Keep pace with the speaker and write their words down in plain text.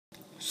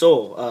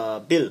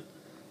So, Bill,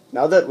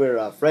 now that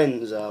we're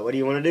friends, what do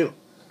you want to do?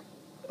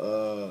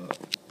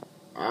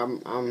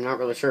 I'm not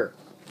really sure.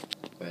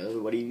 Well,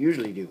 what do you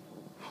usually do?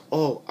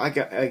 Oh,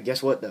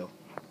 guess what though?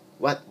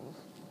 What?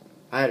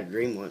 I had a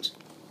dream once.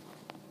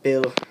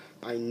 Bill,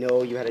 I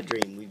know you had a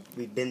dream.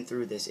 We've been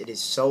through this. It is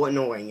so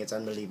annoying. It's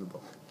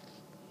unbelievable.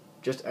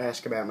 Just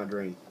ask about my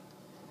dream.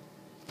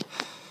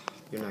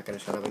 You're not gonna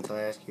shut up until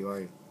I ask you,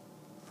 are you?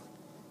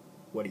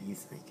 What do you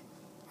think?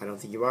 I don't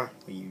think you are.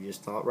 Well, you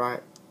just thought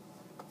right.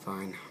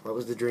 Fine. What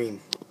was the dream?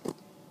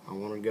 I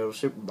wanted to go to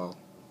Super Bowl,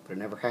 but it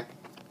never happened.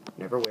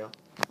 Never will.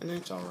 And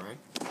that's alright.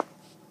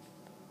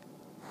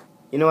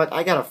 You know what?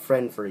 I got a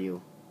friend for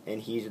you. And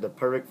he's the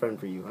perfect friend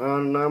for you.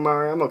 Oh, no,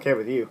 Mario, I'm okay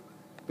with you.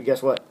 But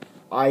guess what?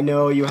 I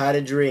know you had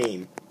a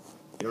dream.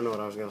 You don't know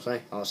what I was going to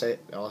say. All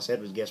I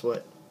said was, guess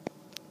what?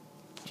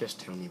 Just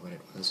tell me what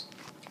it was.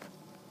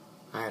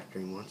 I had a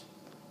dream once.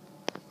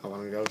 I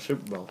wanted to go to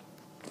Super Bowl.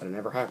 But it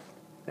never happened.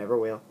 Never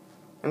will.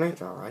 And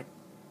that's alright.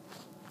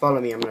 Follow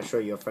me. I'm going to show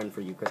you a friend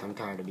for you because I'm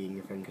tired of being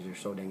your friend because you're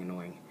so dang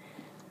annoying.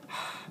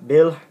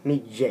 Bill,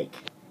 meet Jake.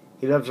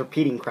 He loves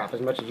repeating crap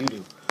as much as you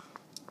do.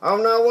 Oh,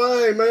 no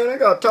way, man. I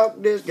gotta talk to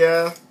this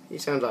guy. He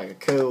sounds like a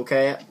cool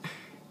cat.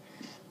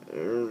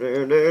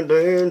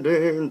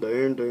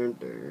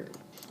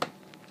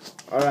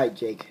 Alright,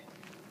 Jake.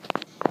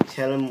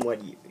 Tell him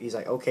what you... He's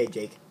like, okay,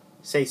 Jake.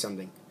 Say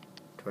something.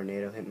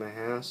 Tornado hit my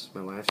house.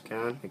 My wife's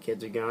gone. My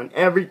kids are gone.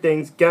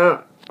 Everything's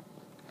gone.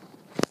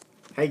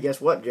 Hey,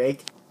 guess what,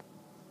 Jake?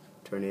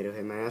 Tornado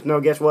hit my house. No,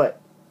 guess what?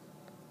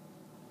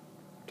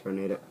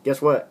 Tornado.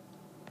 Guess what?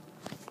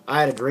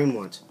 I had a dream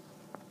once.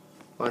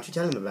 Why don't you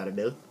tell him about it,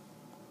 Bill?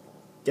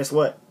 Guess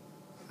what?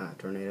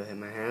 Tornado hit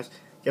my house.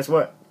 Guess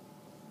what?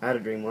 I had a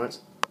dream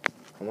once.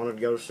 I wanted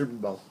to go to Super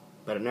Bowl,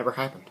 but it never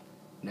happened.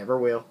 Never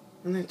will.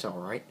 And that's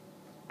alright.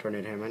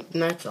 Tornado hit my house.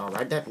 That's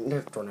alright. That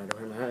tornado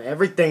hit my house.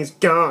 Everything's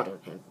gone.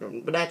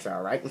 But that's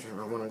alright.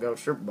 I want to go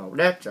to Super Bowl.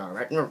 That's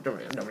alright. Tornado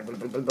hit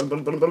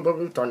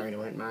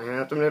my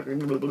house.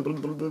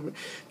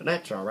 But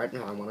that's alright.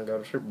 I want to go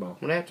to Super Bowl.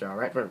 But that's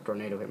alright.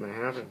 Tornado hit my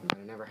house. But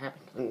it never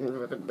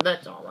happened. But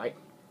that's alright.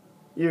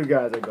 You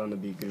guys are going to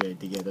be great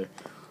together.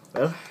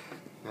 Well,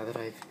 now that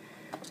I've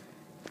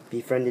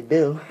befriended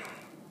Bill,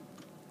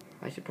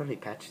 I should probably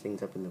patch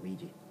things up in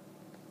Luigi.